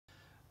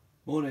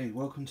Morning,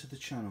 welcome to the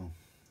channel.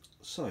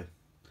 So,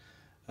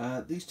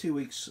 these 2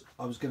 weeks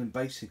I was going to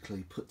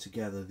basically put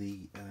together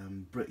the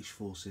British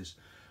forces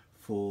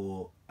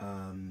for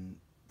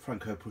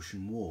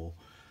Franco-Prussian War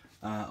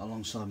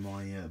alongside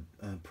my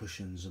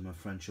Prussians and my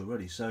French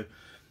already. So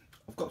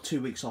I've got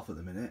 2 weeks off at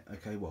the minute,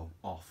 okay, well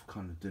off,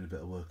 kind of doing a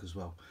bit of work as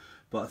well.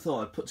 But I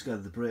thought I'd put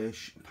together the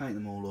British, paint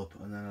them all up,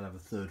 and then I'd have a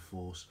third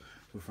force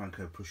for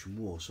Franco-Prussian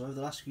War. So over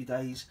the last few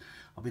days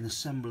I've been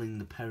assembling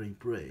the Perry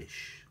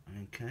British,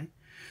 okay.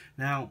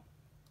 Now,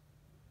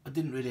 I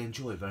didn't really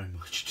enjoy it very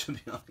much, to be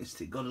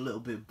honest. It got a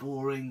little bit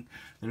boring.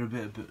 They're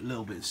a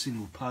little bit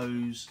single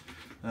pose.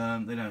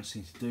 They don't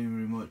seem to do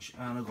very much,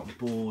 and I got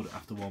bored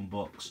after one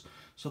box.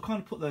 So I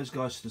kind of put those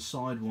guys to the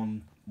side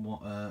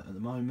at the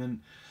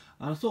moment.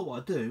 And I thought what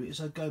I'd do is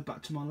I'd go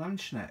back to my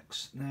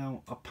Landsknechts.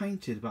 Now, I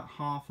painted about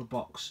half a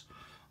box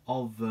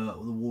of the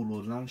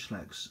Warlord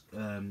Landsknechts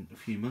a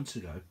few months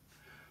ago,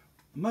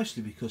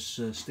 mostly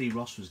because Steve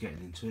Ross was getting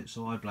into it,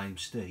 so I blame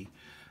Steve.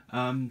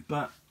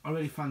 But I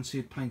really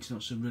fancied painting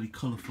up some really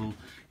colourful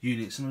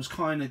units, and I was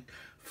kind of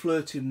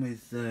flirting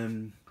with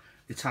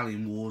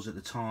Italian wars at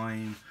the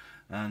time,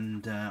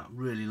 and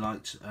really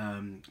liked,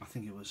 I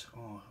think it was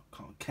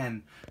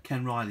Ken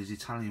Riley's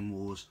Italian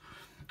wars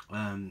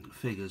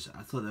figures.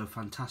 I thought they were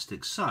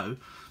fantastic, so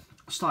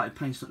I started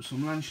painting up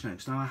some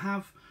Landsknechts. Now I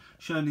have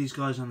shown these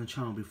guys on the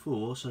channel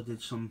before, so I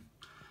did some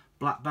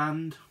Black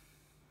Band,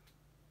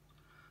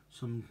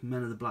 some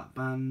Men of the Black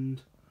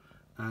Band,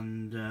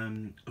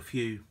 and a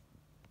few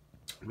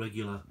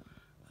regular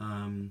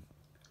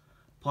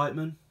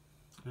pikemen.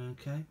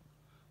 Okay,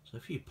 so a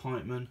few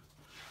pikemen,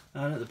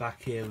 and at the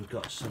back here we've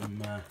got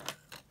some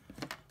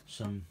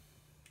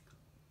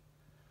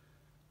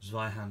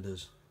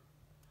Zweihanders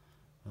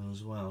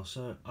as well.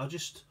 So I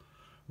just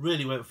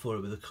really went for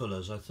it with the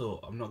colours. I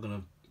thought I'm not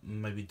going to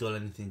maybe dull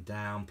anything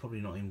down,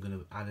 probably not even going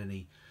to add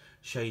any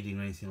shading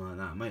or anything like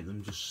that, make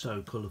them just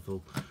so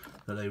colourful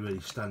that they really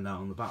stand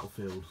out on the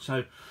battlefield.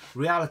 So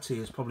reality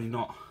is probably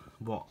not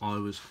what I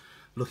was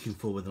looking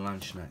for with the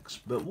Landsknechts,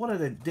 but what I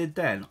did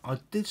then, I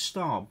did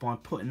start by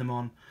putting them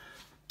on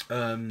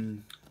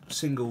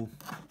single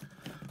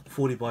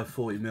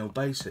 40x40mm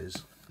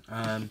bases,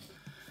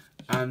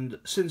 and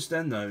since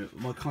then though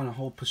my kind of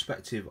whole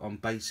perspective on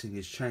basing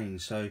has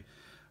changed. So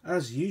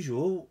as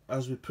usual,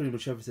 as with pretty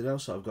much everything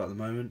else that I've got at the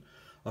moment,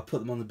 I put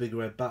them on the big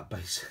red bat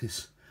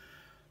bases.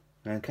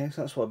 Okay,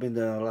 so that's what I've been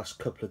doing the last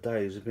couple of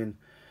days. I've been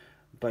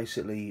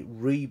basically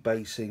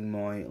rebasing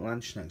my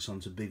Landsknechts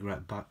onto big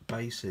red bat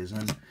bases,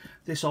 and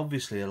this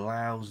obviously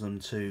allows them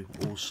to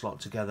all slot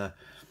together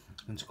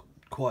into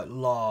quite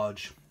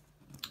large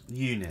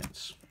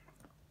units,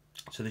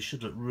 so they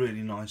should look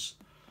really nice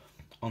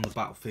on the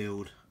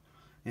battlefield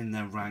in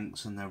their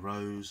ranks and their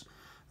rows.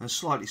 And a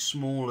slightly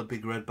smaller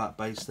big red bat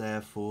base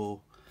there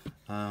for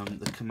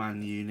the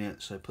command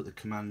unit, so put the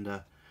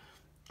commander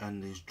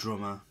and his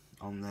drummer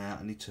on there.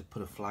 I need to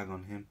put a flag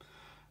on him.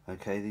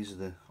 Okay, these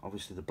are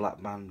obviously the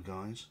Black Band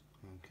guys.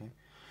 Okay,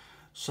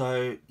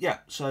 so yeah,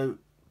 so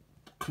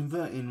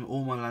converting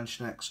all my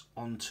Landsknechts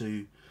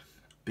onto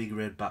big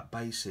red bat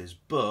bases,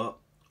 but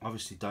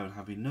obviously don't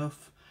have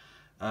enough,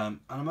 and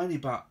I'm only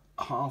about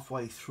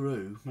halfway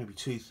through, maybe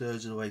 2/3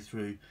 of the way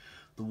through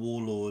the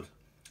Warlord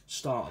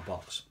starter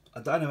box. I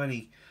don't have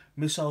any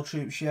missile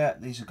troops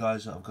yet. These are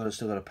guys that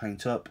still got to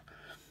paint up.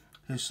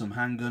 Here's some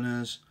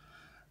handgunners.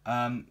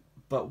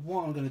 But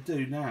what I'm going to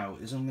do now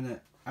is I'm going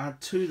to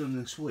add to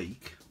them this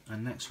week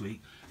and next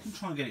week, and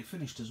try and get it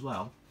finished as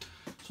well.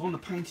 So on the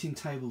painting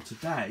table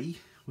today,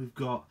 we've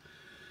got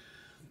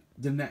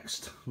the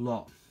next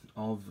lot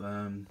of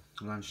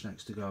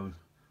Landsknechts to go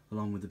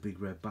along with the big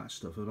red bat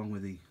stuff, along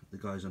with the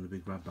guys on the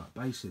big red bat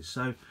bases.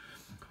 So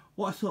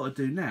what I thought I'd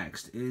do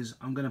next is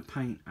I'm going to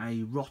paint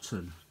a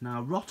Rotten.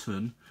 Now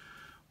Rotten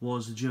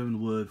was the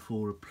German word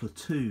for a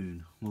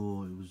platoon,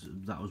 or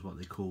that was what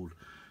they called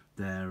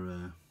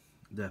their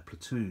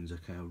platoons.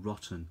 Okay, a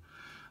Rotten.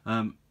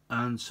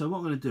 And so what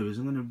I'm going to do is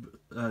I'm going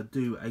to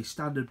do a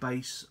standard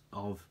base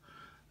of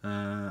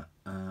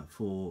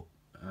for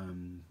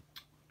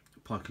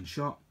pike and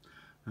shot.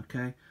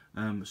 Okay,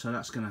 so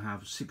that's going to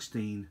have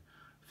 16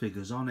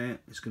 figures on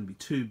it. It's going to be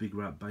two big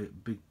red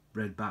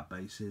bat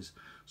bases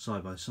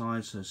side by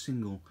side, so a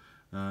single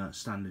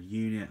standard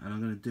unit, and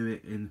I'm going to do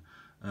it in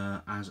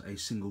as a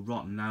single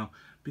Rotten. Now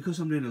because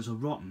I'm doing it as a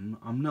Rotten,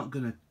 I'm not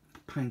going to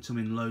paint them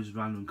in loads of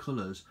random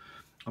colours.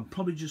 I'm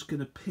probably just going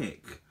to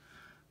pick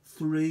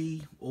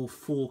 3 or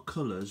 4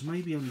 colours,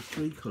 maybe only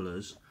 3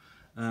 colours,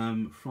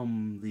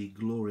 from the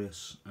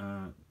glorious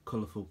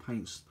colourful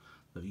paints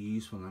that you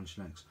use for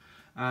Landsknechts,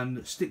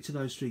 and stick to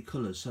those 3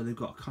 colours so they've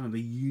got kind of a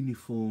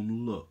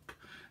uniform look.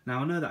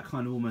 Now I know that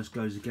kind of almost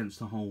goes against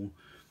the whole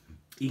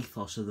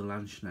ethos of the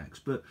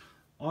Landsknechts, but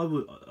I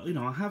would,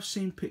 I have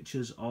seen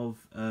pictures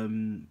of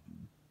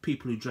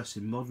people who dress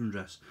in modern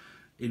dress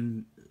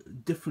in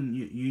different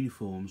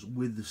uniforms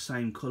with the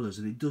same colours,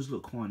 and it does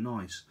look quite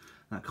nice,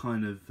 that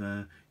kind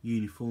of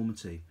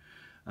uniformity.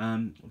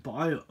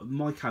 But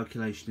my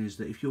calculation is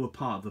that if you're a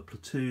part of a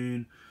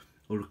platoon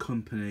or a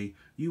company,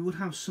 you would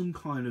have some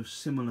kind of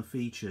similar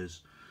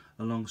features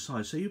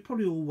alongside. So you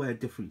probably all wear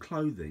different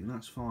clothing,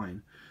 that's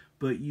fine,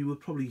 but you would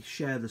probably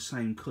share the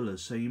same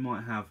colours. So you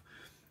might have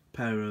a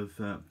pair of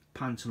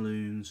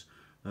pantaloons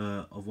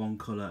of one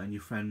colour, and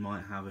your friend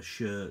might have a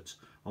shirt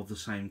of the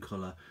same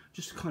colour,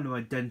 just to kind of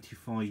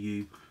identify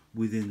you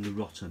within the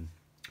rotten.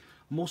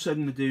 I'm also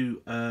going to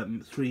do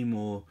 3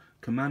 more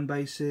command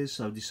bases.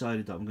 So I've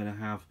decided that I'm going to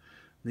have,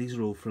 these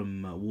are all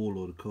from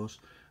Warlord of course,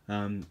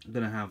 I'm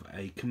going to have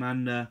a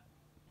commander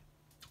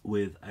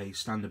with a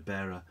standard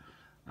bearer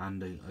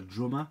and a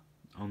drummer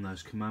on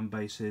those command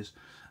bases,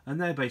 and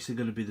they're basically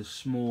going to be the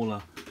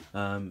smaller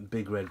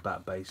big red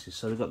back bases.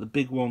 So we've got the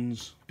big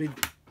ones,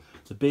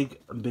 the big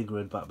and big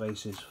red back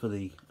bases for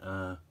the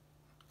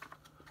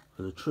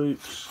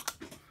troops.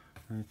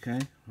 Okay,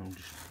 I'll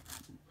just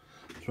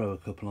throw a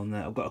couple on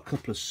there. I've got a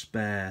couple of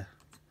spare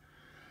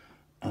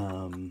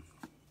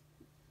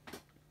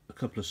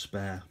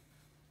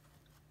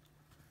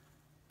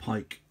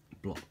pike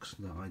blocks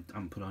that I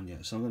haven't put on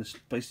yet, so I'm going to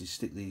basically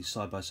stick these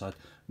side by side.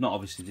 Not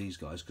obviously these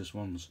guys, because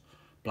one's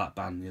black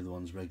band, the other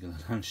one's regular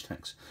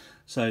Landsknechts.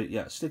 So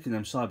yeah, sticking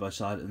them side by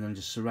side and then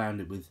just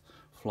surround it with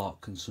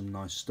flock and some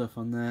nice stuff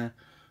on there.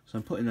 So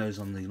I'm putting those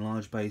on the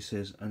large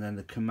bases, and then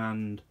the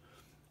command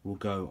will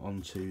go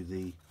onto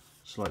the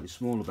slightly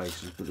smaller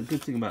bases. But the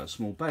good thing about a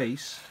small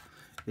base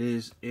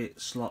is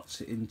it slots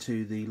it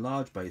into the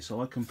large base,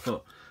 so I can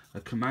put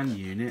a command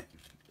unit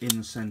in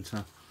the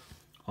centre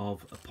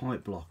of a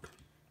pipe block.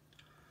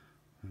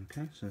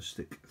 Okay, so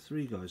stick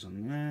 3 guys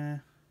on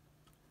there,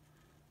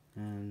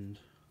 and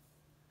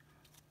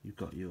you've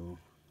got your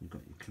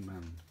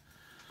command.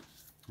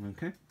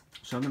 Okay,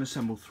 so I'm going to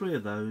assemble 3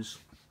 of those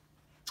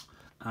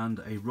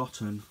and a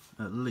rotten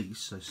at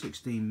least, so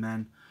 16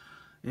 men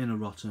in a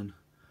rotten.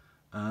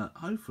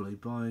 Hopefully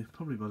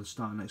probably by the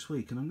start of next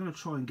week, and I'm going to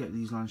try and get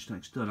these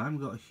Landsknechts done. I haven't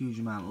got a huge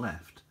amount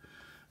left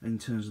in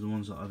terms of the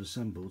ones that I've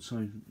assembled,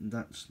 so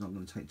that's not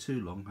going to take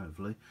too long,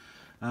 hopefully.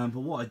 But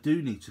what I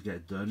do need to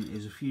get done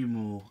is a few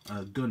more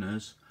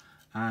gunners,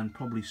 and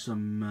probably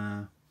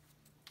some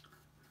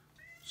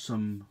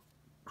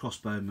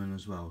crossbowmen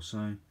as well. So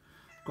I've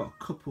got a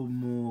couple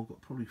more, got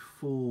probably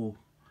 4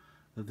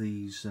 of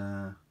these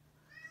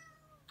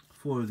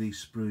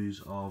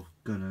sprues of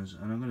gunners,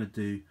 and I'm going to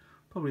do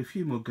probably a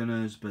few more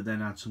gunners, but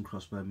then add some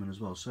crossbowmen as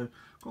well. So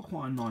got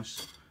quite a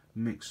nice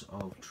mix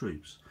of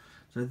troops.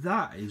 So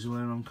that is where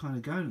I'm kind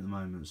of going at the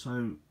moment.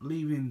 So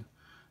leaving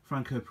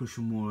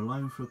Franco-Prussian War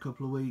alone for a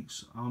couple of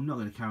weeks. I'm not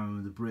going to carry on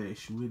with the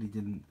British. Really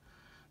didn't.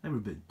 They were a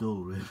bit dull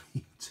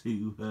really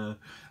to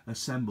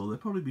assemble.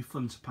 They'd probably be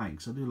fun to paint,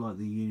 because I do like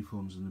the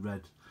uniforms in the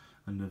red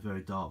and the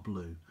very dark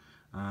blue.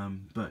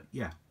 But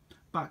yeah,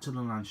 back to the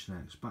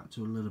Landsknechts, back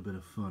to a little bit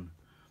of fun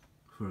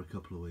for a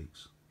couple of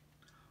weeks.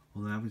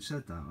 Although having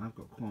said that, I've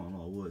got quite a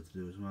lot of work to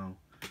do as well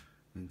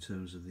in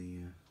terms of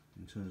my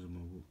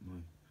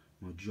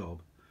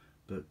job.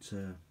 But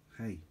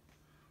hey,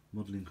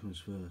 modelling comes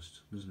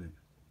first, doesn't it?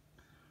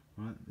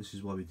 Right, this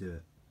is why we do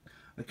it.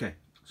 Okay,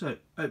 so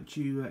hope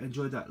you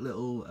enjoyed that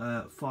little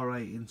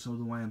foray into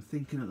the way I'm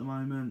thinking at the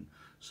moment.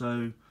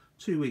 So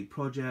 2-week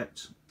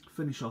project,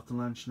 finish off the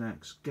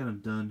Landsknechts, get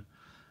them done,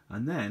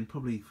 and then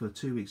probably for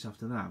 2 weeks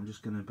after that, I'm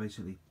just going to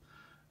basically,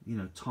 you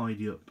know,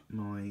 tidy up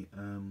my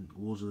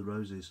Wars of the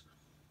Roses,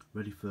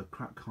 ready for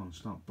CrackCon.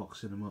 Start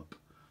boxing them up,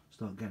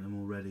 start getting them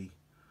all ready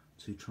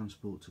to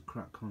transport to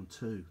CrackCon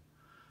 2,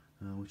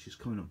 which is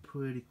coming up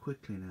pretty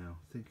quickly now.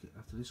 I think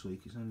after this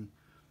week it's only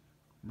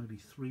maybe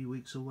 3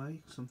 weeks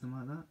away, something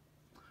like that.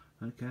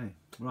 Okay,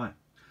 right.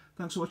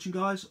 Thanks for watching,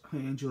 guys. I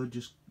hope you enjoyed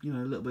just, you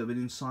know, a little bit of an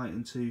insight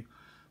into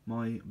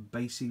my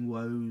basing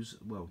woes.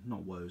 Well,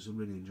 not woes. I'm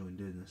really enjoying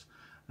doing this,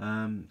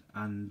 and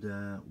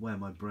where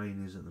my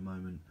brain is at the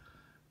moment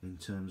in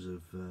terms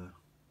of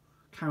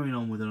carrying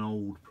on with an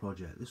old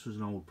project. This was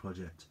an old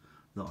project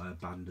that I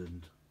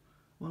abandoned.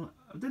 Well,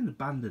 I didn't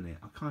abandon it.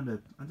 I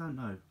don't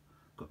know,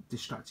 got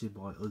distracted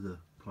by other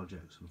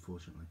projects,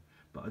 unfortunately.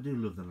 But I do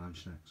love the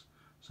Landsknechts,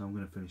 so I'm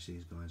going to finish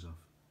these guys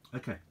off.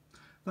 Okay,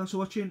 thanks for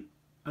watching.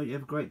 Hope you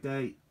have a great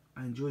day.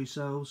 Enjoy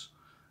yourselves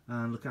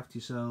and look after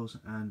yourselves,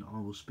 and I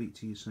will speak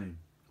to you soon.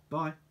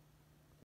 Bye.